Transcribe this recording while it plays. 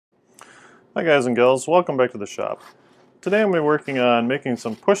Hi guys and gals, welcome back to the shop. Today I'm going to be working on making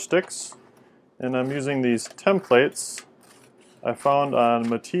some push sticks, and I'm using these templates I found on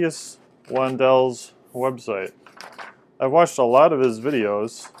Matthias Wandel's website. I've watched a lot of his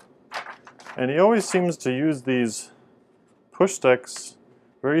videos, and he always seems to use these push sticks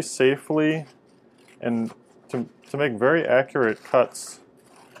very safely and to make very accurate cuts.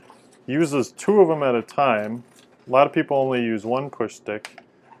 He uses two of them at a time. A lot of people only use one push stick,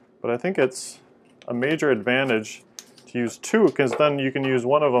 but I think it's a major advantage to use two, because then you can use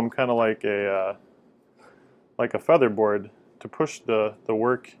one of them kind of like a feather board to push the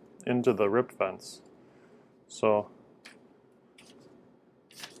work into the rip fence. So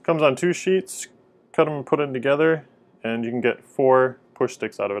it comes on two sheets, cut them and put them together, and you can get 4 push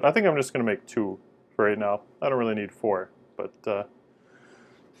sticks out of it. I think I'm just going to make 2 for right now. I don't really need 4, but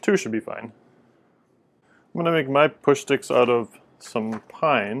 2 should be fine. I'm going to make my push sticks out of some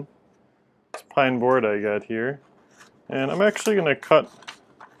pine. This pine board I got here. And I'm actually going to cut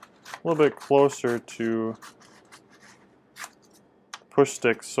a little bit closer to push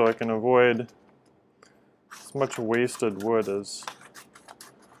sticks so I can avoid as much wasted wood as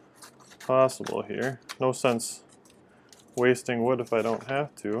possible here. No sense wasting wood if I don't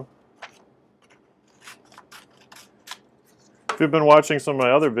have to. If you've been watching some of my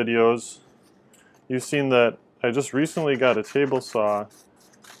other videos, you've seen that I just recently got a table saw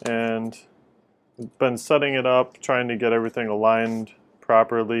and been setting it up, trying to get everything aligned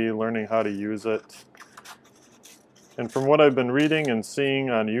properly, learning how to use it. And from what I've been reading and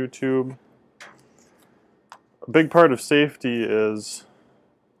seeing on YouTube, a big part of safety is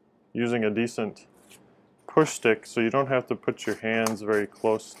using a decent push stick so you don't have to put your hands very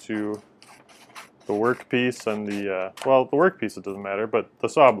close to the workpiece and the, well, the workpiece it doesn't matter, but the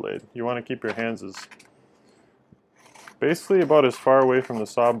saw blade. You want to keep your hands as basically about as far away from the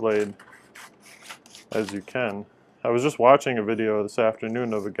saw blade as you can. I was just watching a video this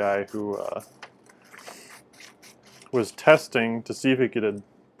afternoon of a guy who was testing to see if he could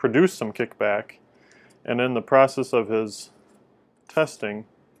produce some kickback, and in the process of his testing,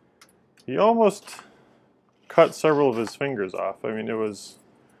 he almost cut several of his fingers off. I mean, it was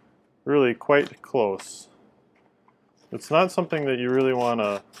really quite close. It's not something that you really want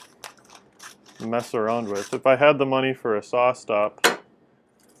to mess around with. If I had the money for a saw stop,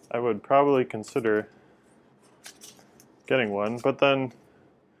 I would probably consider getting one, but then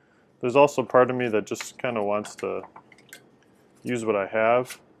there's also part of me that just kind of wants to use what I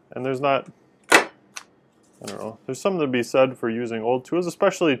have, and there's not, I don't know, there's something to be said for using old tools,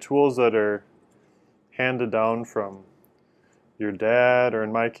 especially tools that are handed down from your dad, or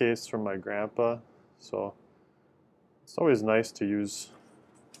in my case from my grandpa. So it's always nice to use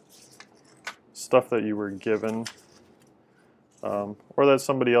stuff that you were given, or that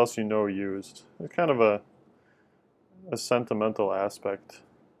somebody else you know used. It's kind of a sentimental aspect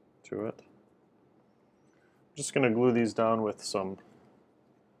to it. I'm just going to glue these down with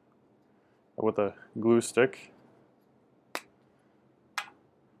a glue stick. You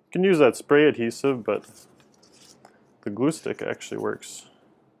can use that spray adhesive, but the glue stick actually works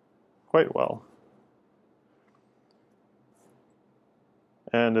quite well.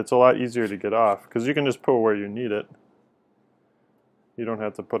 And it's a lot easier to get off because you can just put it where you need it. You don't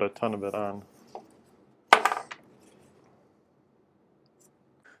have to put a ton of it on.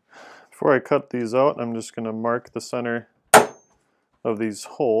 Before I cut these out, I'm just going to mark the center of these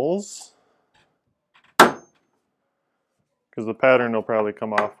holes, because the pattern will probably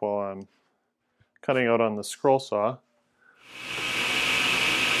come off while I'm cutting out on the scroll saw.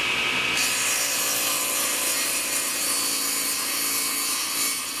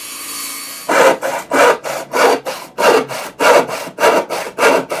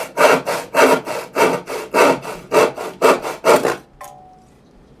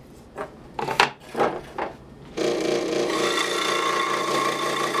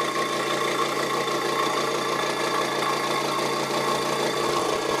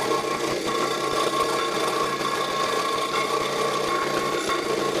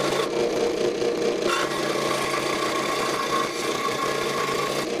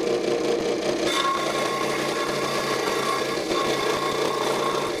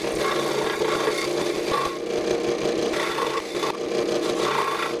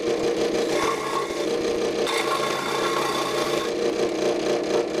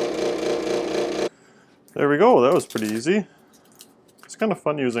 There we go, that was pretty easy. It's kind of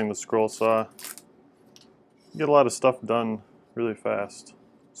fun using the scroll saw. You get a lot of stuff done really fast.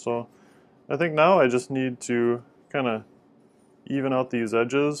 So I think now I just need to kind of even out these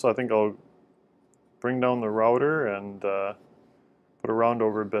edges. I think I'll bring down the router and put a round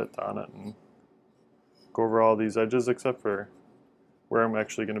over bit on it and go over all these edges except for where I'm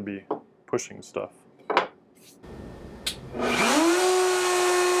actually going to be pushing stuff.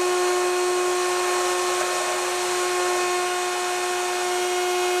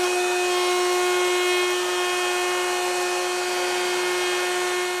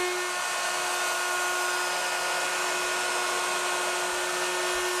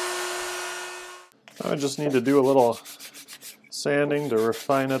 I just need to do a little sanding to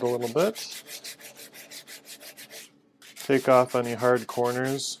refine it a little bit. Take off any hard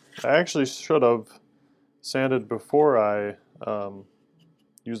corners. I actually should have sanded before I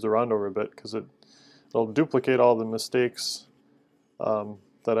used the roundover bit because it'll duplicate all the mistakes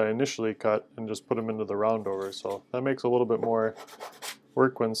that I initially cut and just put them into the roundover. So that makes a little bit more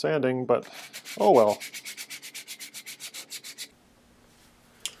work when sanding, but oh well.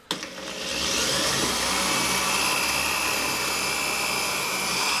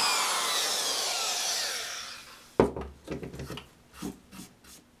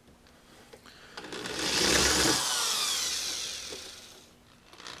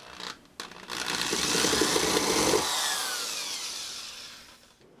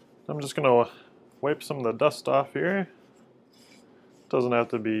 I'm just going to wipe some of the dust off here. Doesn't have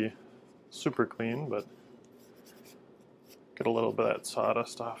to be super clean, but get a little bit of that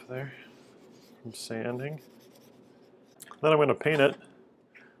sawdust off there from sanding. Then I'm going to paint it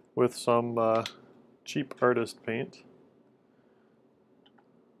with some cheap artist paint.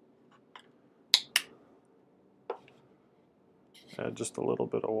 Add just a little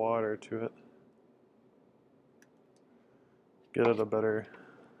bit of water to it. Get it a better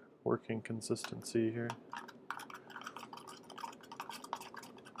working consistency here.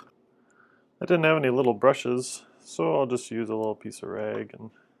 I didn't have any little brushes, so I'll just use a little piece of rag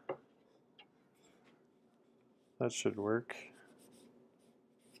and that should work.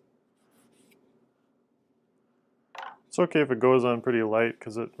 It's okay if it goes on pretty light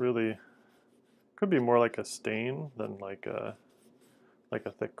because it really could be more like a stain than like a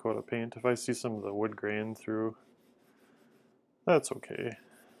thick coat of paint. If I see some of the wood grain through, that's okay.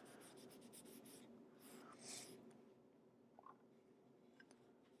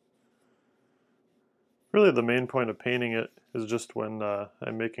 Really the main point of painting it is just when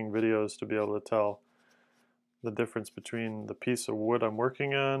I'm making videos to be able to tell the difference between the piece of wood I'm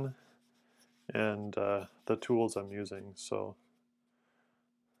working on and the tools I'm using. So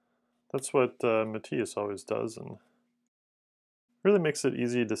that's what Matthias always does, and really makes it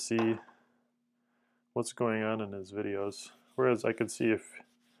easy to see what's going on in his videos. Whereas I could see if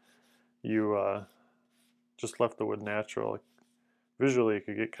you just left the wood natural, visually it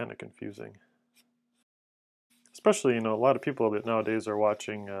could get kind of confusing. Especially, a lot of people that nowadays are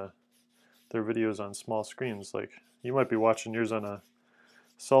watching their videos on small screens. Like, you might be watching yours on a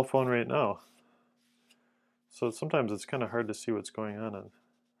cell phone right now. So sometimes it's kind of hard to see what's going on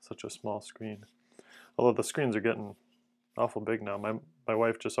such a small screen. Although the screens are getting awful big now. My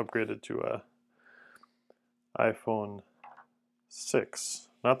wife just upgraded to a iPhone 6,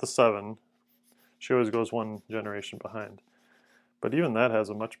 not the 7. She always goes one generation behind. But even that has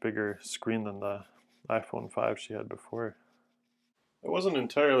a much bigger screen than the iPhone 5 she had before. I wasn't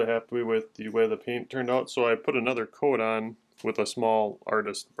entirely happy with the way the paint turned out, so I put another coat on with a small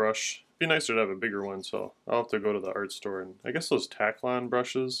artist brush. It'd be nicer to have a bigger one, so I'll have to go to the art store. And I guess those Taklon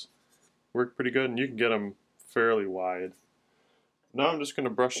brushes work pretty good, and you can get them fairly wide. Now I'm just going to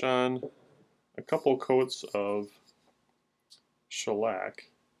brush on a couple coats of shellac.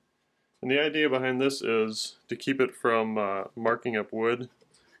 And the idea behind this is to keep it from marking up wood.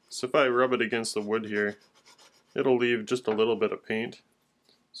 So if I rub it against the wood here, it'll leave just a little bit of paint.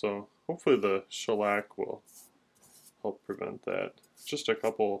 So hopefully the shellac will help prevent that. Just a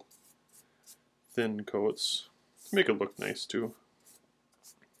couple thin coats to make it look nice too.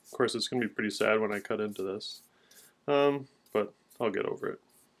 Of course it's going to be pretty sad when I cut into this, but I'll get over it.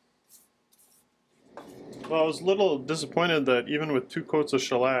 Well, I was a little disappointed that even with 2 coats of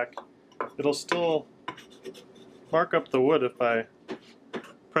shellac, it'll still mark up the wood if I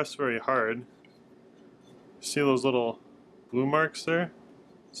press very hard. See those little blue marks there?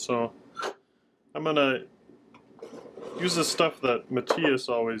 So I'm gonna use the stuff that Matthias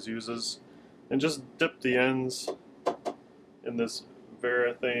always uses and just dip the ends in this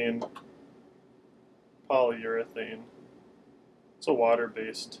varathane polyurethane. It's a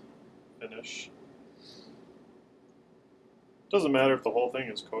water-based finish. Doesn't matter if the whole thing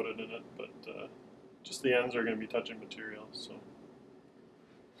is coated in it, but just the ends are going to be touching material. So.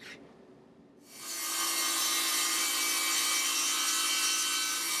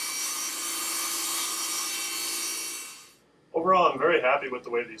 Overall, I'm very happy with the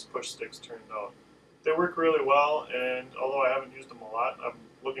way these push sticks turned out. They work really well, and although I haven't used them a lot, I'm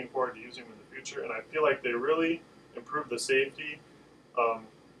looking forward to using them in the future, and I feel like they really improve the safety. Um,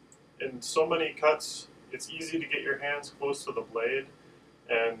 in so many cuts, it's easy to get your hands close to the blade,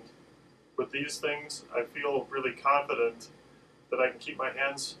 and with these things, I feel really confident that I can keep my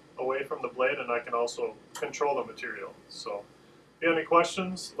hands away from the blade and I can also control the material. So if you have any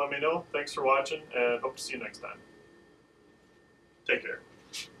questions, let me know. Thanks for watching and hope to see you next time. Take care.